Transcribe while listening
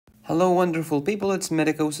Hello wonderful people, it's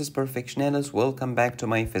Medicosis Perfectionalis. Welcome back to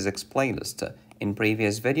my physics playlist. In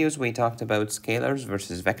previous videos we talked about scalars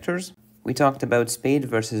versus vectors. We talked about speed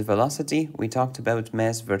versus velocity. We talked about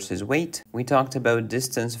mass versus weight. We talked about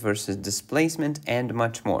distance versus displacement and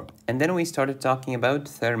much more. And then we started talking about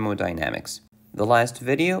thermodynamics. The last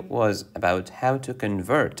video was about how to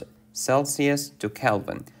convert Celsius to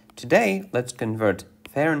Kelvin. Today, let's convert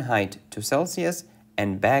Fahrenheit to Celsius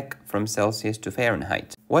and back from Celsius to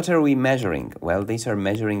Fahrenheit. What are we measuring? Well, these are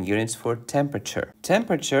measuring units for temperature.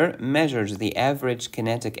 Temperature measures the average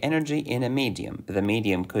kinetic energy in a medium. The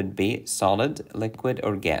medium could be solid, liquid,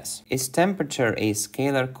 or gas. Is temperature a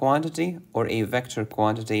scalar quantity or a vector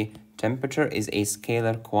quantity? Temperature is a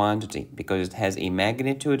scalar quantity because it has a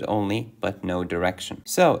magnitude only but no direction.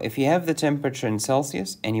 So if you have the temperature in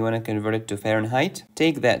Celsius and you want to convert it to Fahrenheit,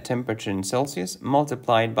 take that temperature in Celsius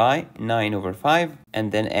multiplied by 9/5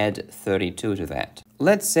 and then add 32 to that.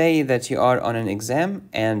 Let's say that you are on an exam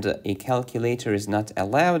and a calculator is not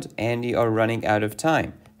allowed and you are running out of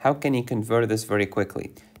time. How can you convert this very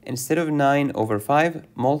quickly? Instead of 9/5,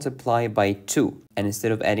 multiply by 2. And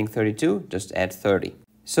instead of adding 32, just add 30.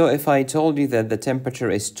 So if I told you that the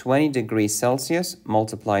temperature is 20 degrees Celsius,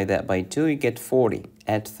 multiply that by 2, you get 40.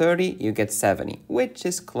 Add 30, you get 70, which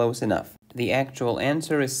is close enough. The actual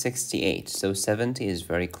answer is 68, so 70 is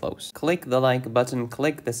very close. Click the like button,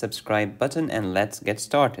 click the subscribe button, and let's get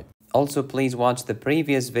started. Also, please watch the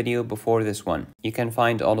previous video before this one. You can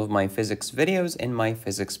find all of my physics videos in my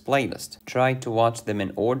physics playlist. Try to watch them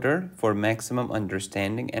in order for maximum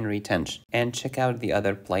understanding and retention. And check out the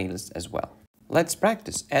other playlists as well. Let's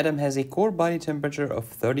practice. Adam has a core body temperature of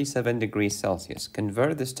 37 degrees Celsius.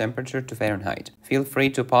 Convert this temperature to Fahrenheit. Feel free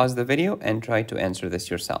to pause the video and try to answer this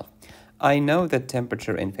yourself. I know that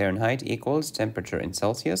temperature in Fahrenheit equals temperature in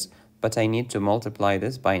Celsius, but I need to multiply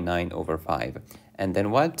this by 9/5. And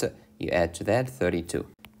then what? You add to that 32.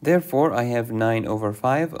 Therefore, I have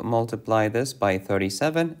 9/5, multiply this by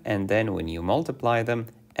 37, and then when you multiply them,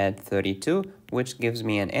 add 32, which gives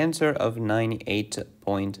me an answer of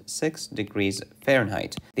 98.6 degrees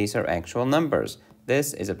Fahrenheit. These are actual numbers.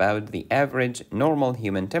 This is about the average normal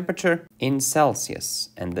human temperature in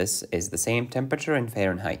Celsius, and this is the same temperature in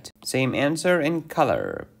Fahrenheit. Same answer in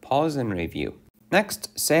color. Pause and review.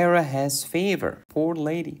 Next, Sarah has fever. Poor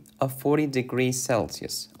lady. Of 40 degrees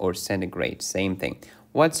Celsius or centigrade, same thing.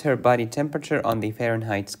 What's her body temperature on the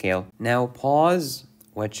Fahrenheit scale? Now pause.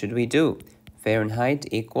 What should we do? Fahrenheit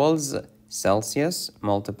equals Celsius,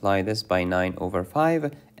 multiply this by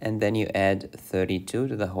 9/5, and then you add 32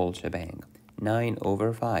 to the whole shebang.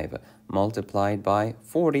 9/5 multiplied by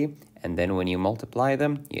 40, and then when you multiply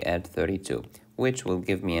them, you add 32, which will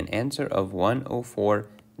give me an answer of 104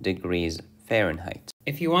 degrees Fahrenheit.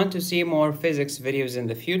 If you want to see more physics videos in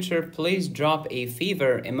the future, please drop a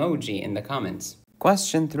fever emoji in the comments.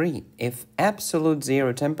 Question 3. If absolute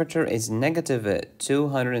zero temperature is negative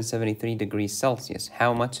 273 degrees Celsius,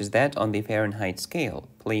 how much is that on the Fahrenheit scale?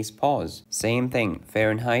 Please pause. Same thing.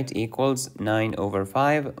 Fahrenheit equals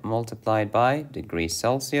 9/5 multiplied by degrees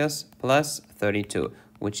Celsius plus 32,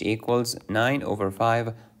 which equals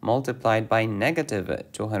 9/5 multiplied by negative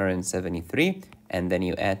 273, and then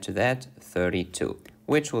you add to that 32,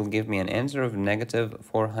 which will give me an answer of negative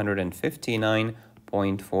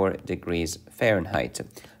 459.4 degrees Fahrenheit.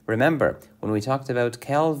 Remember, when we talked about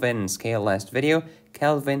Kelvin scale last video,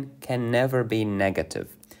 Kelvin can never be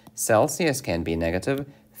negative. Celsius can be negative,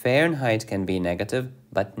 Fahrenheit can be negative,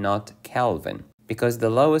 but not Kelvin. Because the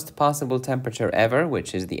lowest possible temperature ever,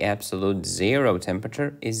 which is the absolute zero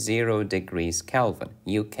temperature, is 0 degrees Kelvin.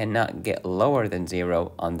 You cannot get lower than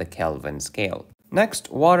 0 on the Kelvin scale.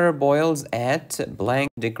 Next, water boils at blank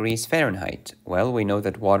degrees Fahrenheit. Well, we know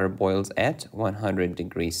that water boils at 100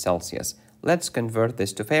 degrees Celsius. Let's convert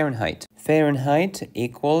this to Fahrenheit. Fahrenheit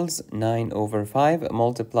equals 9/5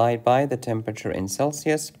 multiplied by the temperature in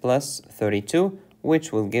Celsius plus 32,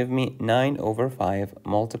 which will give me 9/5.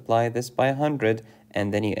 Multiply this by 100,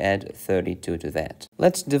 and then you add 32 to that.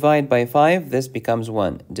 Let's divide by 5. This becomes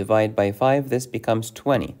 1. Divide by 5. This becomes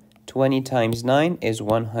 20. 20 times 9 is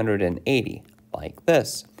 180. Like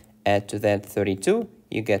this. Add to that 32,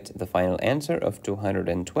 you get the final answer of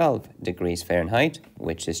 212 degrees Fahrenheit,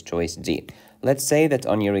 which is choice D. Let's say that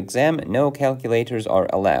on your exam, no calculators are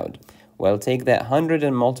allowed. Well, take that 100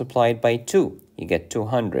 and multiply it by 2. You get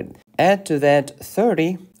 200. Add to that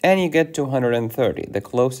 30, and you get 230. The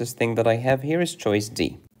closest thing that I have here is choice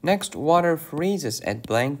D. Next, water freezes at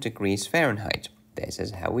blank degrees Fahrenheit. This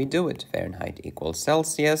is how we do it. Fahrenheit equals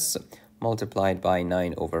Celsius multiplied by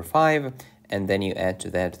 9/5. And then you add to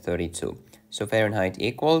that 32. So Fahrenheit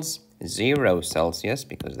equals 0 Celsius,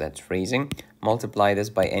 because that's freezing, multiply this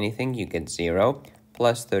by anything, you get 0,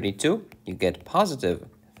 plus 32, you get positive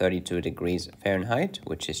 32 degrees Fahrenheit,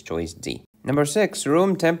 which is choice D. Number 6,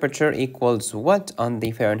 room temperature equals what on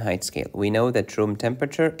the Fahrenheit scale? We know that room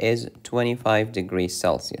temperature is 25 degrees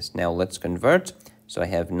Celsius. Now let's convert. So I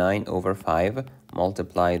have 9 over 5,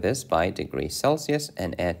 multiply this by degrees Celsius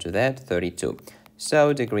and add to that 32.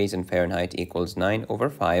 So degrees in Fahrenheit equals 9 over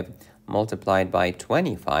 5 multiplied by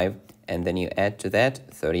 25, and then you add to that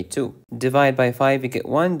 32. Divide by 5, you get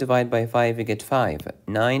 1. Divide by 5, you get 5.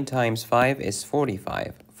 9 times 5 is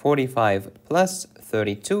 45. 45 plus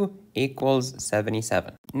 32 equals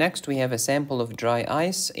 77. Next, we have a sample of dry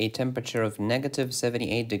ice, a temperature of negative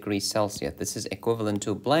 78 degrees Celsius. This is equivalent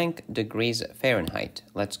to blank degrees Fahrenheit.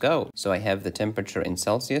 Let's go. So I have the temperature in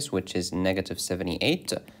Celsius, which is negative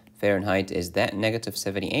 78. Fahrenheit is that negative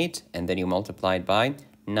 78, and then you multiply it by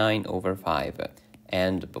 9 over 5.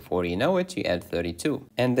 And before you know it, you add 32.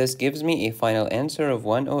 And this gives me a final answer of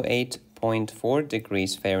 108.4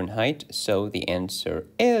 degrees Fahrenheit. So the answer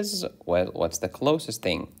is, well, what's the closest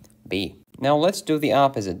thing? B. Now let's do the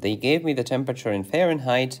opposite. They gave me the temperature in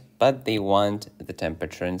Fahrenheit, but they want the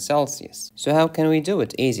temperature in Celsius. So how can we do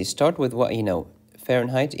it? Easy. Start with what you know.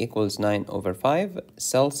 Fahrenheit equals 9 over 5,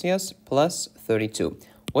 Celsius plus 32.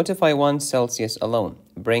 What if I want Celsius alone?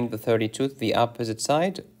 Bring the 32 to the opposite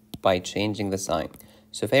side by changing the sign.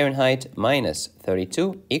 So Fahrenheit minus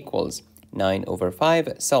 32 equals 9 over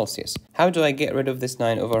 5 Celsius. How do I get rid of this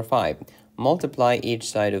 9 over 5? Multiply each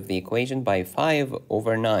side of the equation by 5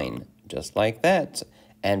 over 9, just like that.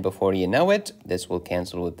 And before you know it, this will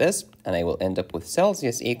cancel with this, and I will end up with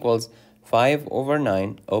Celsius equals 5 over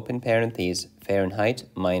 9, open parentheses, Fahrenheit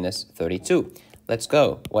minus 32. Let's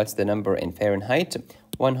go. What's the number in Fahrenheit?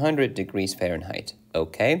 100 degrees Fahrenheit.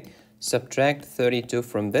 Okay. Subtract 32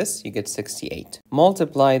 from this, you get 68.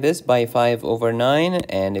 Multiply this by 5 over 9,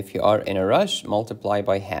 and if you are in a rush, multiply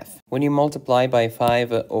by half. When you multiply by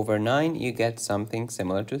 5 over 9, you get something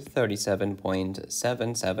similar to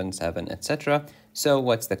 37.777, etc. So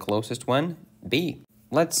what's the closest one? B.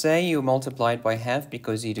 Let's say you multiplied by half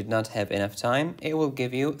because you did not have enough time. It will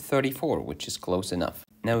give you 34, which is close enough.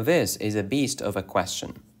 Now this is a beast of a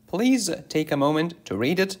question. Please take a moment to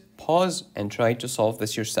read it, pause, and try to solve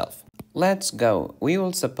this yourself. Let's go. We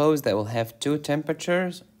will suppose that we'll have two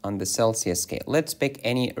temperatures on the Celsius scale. Let's pick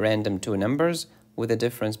any random two numbers with a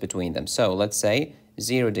difference between them. So let's say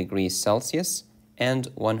 0 degrees Celsius and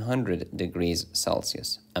 100 degrees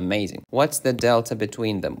Celsius. Amazing. What's the delta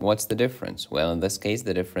between them? What's the difference? Well, in this case,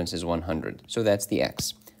 the difference is 100. So that's the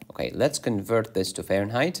x. Okay, let's convert this to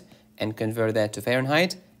Fahrenheit and convert that to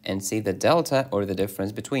Fahrenheit and see the delta or the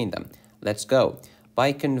difference between them. Let's go.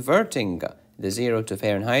 By converting the 0 to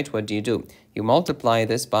Fahrenheit, what do? You multiply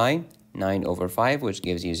this by 9 over 5, which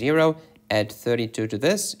gives you 0. Add 32 to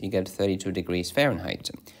this, you get 32 degrees Fahrenheit.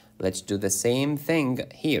 Let's do the same thing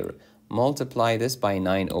here. Multiply this by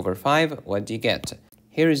 9 over 5, what do you get?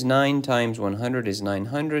 Here is 9 times 100 is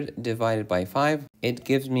 900 divided by 5. It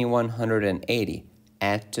gives me 180.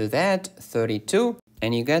 Add to that 32,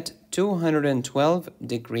 and you get 212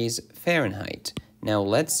 degrees Fahrenheit. Now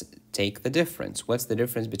let's take the difference. What's the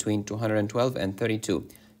difference between 212 and 32?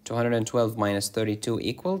 212 minus 32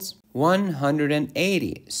 equals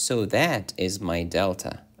 180. So that is my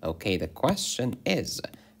delta. Okay, the question is,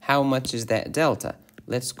 how much is that delta?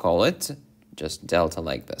 Let's call it just delta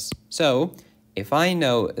like this. So if I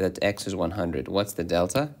know that x is 100, what's the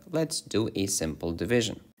delta? Let's do a simple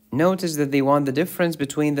division. Notice that they want the difference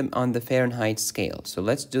between them on the Fahrenheit scale. So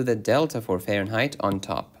let's do the delta for Fahrenheit on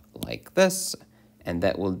top, like this. And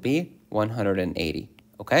that will be 180,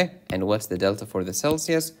 okay? And what's the delta for the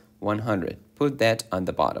Celsius? 100. Put that on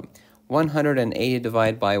the bottom. 180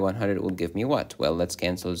 divided by 100 will give me what? Well, let's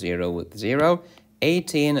cancel 0 with 0.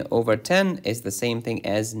 18 over 10 is the same thing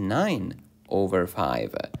as 9 over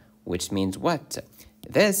 5, which means what?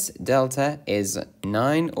 This delta is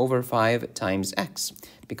 9 over 5 times x,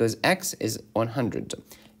 because x is 100.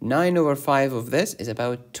 9 over 5 of this is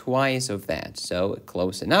about twice of that, so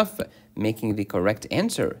close enough, making the correct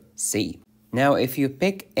answer C. Now, if you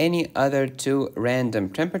pick any other two random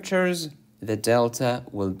temperatures, the delta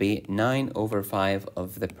will be 9 over 5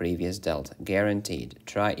 of the previous delta, guaranteed.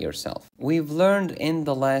 Try it yourself. We've learned in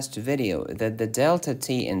the last video that the delta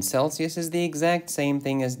T in Celsius is the exact same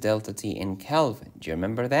thing as delta T in Kelvin. Do you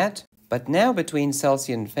remember that? But now between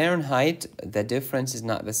Celsius and Fahrenheit, the difference is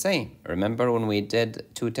not the same. Remember when we did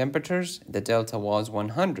two temperatures, the delta was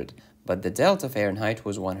 100, but the delta Fahrenheit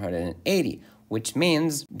was 180, which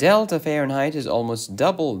means delta Fahrenheit is almost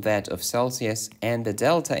double that of Celsius, and the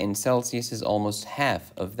delta in Celsius is almost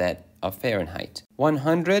half of that of Fahrenheit.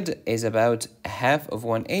 100 is about a half of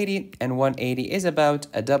 180, and 180 is about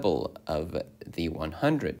a double of the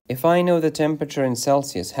 100. If I know the temperature in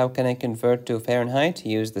Celsius, how can I convert to Fahrenheit?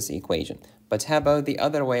 Use this equation. But how about the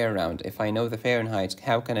other way around? If I know the Fahrenheit,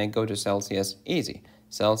 how can I go to Celsius? Easy.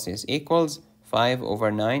 Celsius equals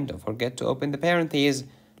 5/9. Don't forget to open the parentheses.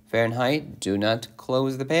 Fahrenheit, do not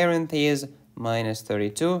close the parentheses. Minus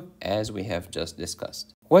 32, as we have just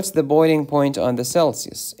discussed. What's the boiling point on the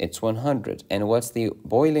Celsius? It's 100. And what's the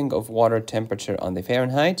boiling of water temperature on the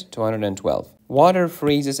Fahrenheit? 212. Water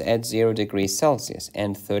freezes at 0 degrees Celsius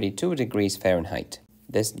and 32 degrees Fahrenheit.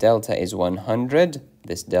 This delta is 100.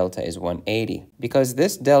 This delta is 180. Because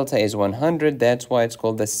this delta is 100, that's why it's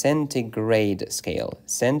called the centigrade scale.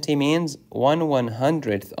 Centi means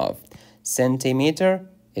 1/100th of. Centimeter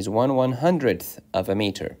is 1/100th of a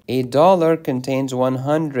meter. A dollar contains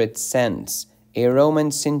 100 cents. A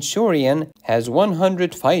Roman centurion has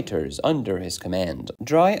 100 fighters under his command.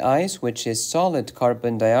 Dry ice, which is solid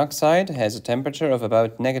carbon dioxide, has a temperature of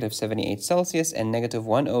about -78 Celsius and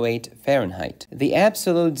 -108 Fahrenheit. The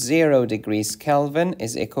absolute 0 degrees Kelvin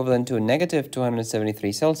is equivalent to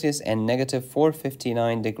 -273 Celsius and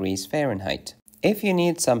 -459 degrees Fahrenheit. If you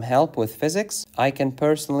need some help with physics, I can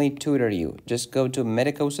personally tutor you. Just go to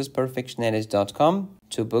medicosisperfectionalis.com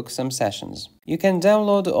to book some sessions. You can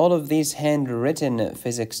download all of these handwritten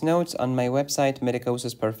physics notes on my website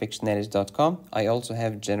medicosisperfectionalis.com. I also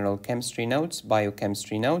have general chemistry notes,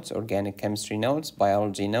 biochemistry notes, organic chemistry notes,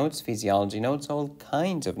 biology notes, physiology notes, all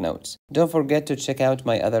kinds of notes. Don't forget to check out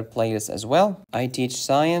my other playlists as well. I teach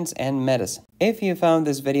science and medicine. If you found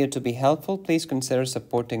this video to be helpful, please consider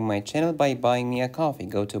supporting my channel by buying me a coffee.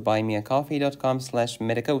 Go to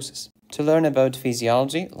buymeacoffee.com/medicosis. To learn about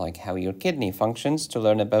physiology, like how your kidney functions, to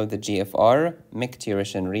learn about the GFR,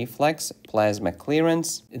 micturition reflex, plasma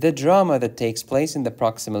clearance, the drama that takes place in the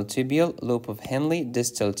proximal tubule, loop of Henle,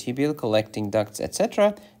 distal tubule, collecting ducts,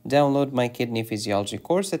 etc., download my kidney physiology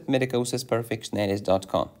course at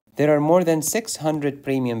medicosisperfectionalis.com. There are more than 600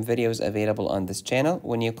 premium videos available on this channel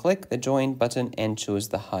when you click the join button and choose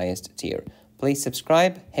the highest tier. Please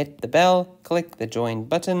subscribe, hit the bell, click the join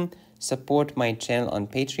button, support my channel on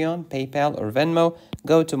Patreon, PayPal, or Venmo.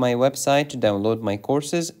 Go to my website to download my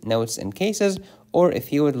courses, notes, and cases, or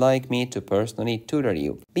if you would like me to personally tutor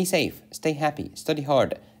you. Be safe, stay happy, study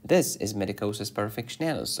hard. This is Medicosis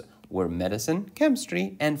Perfectionalis, where medicine,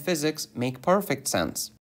 chemistry, and physics make perfect sense.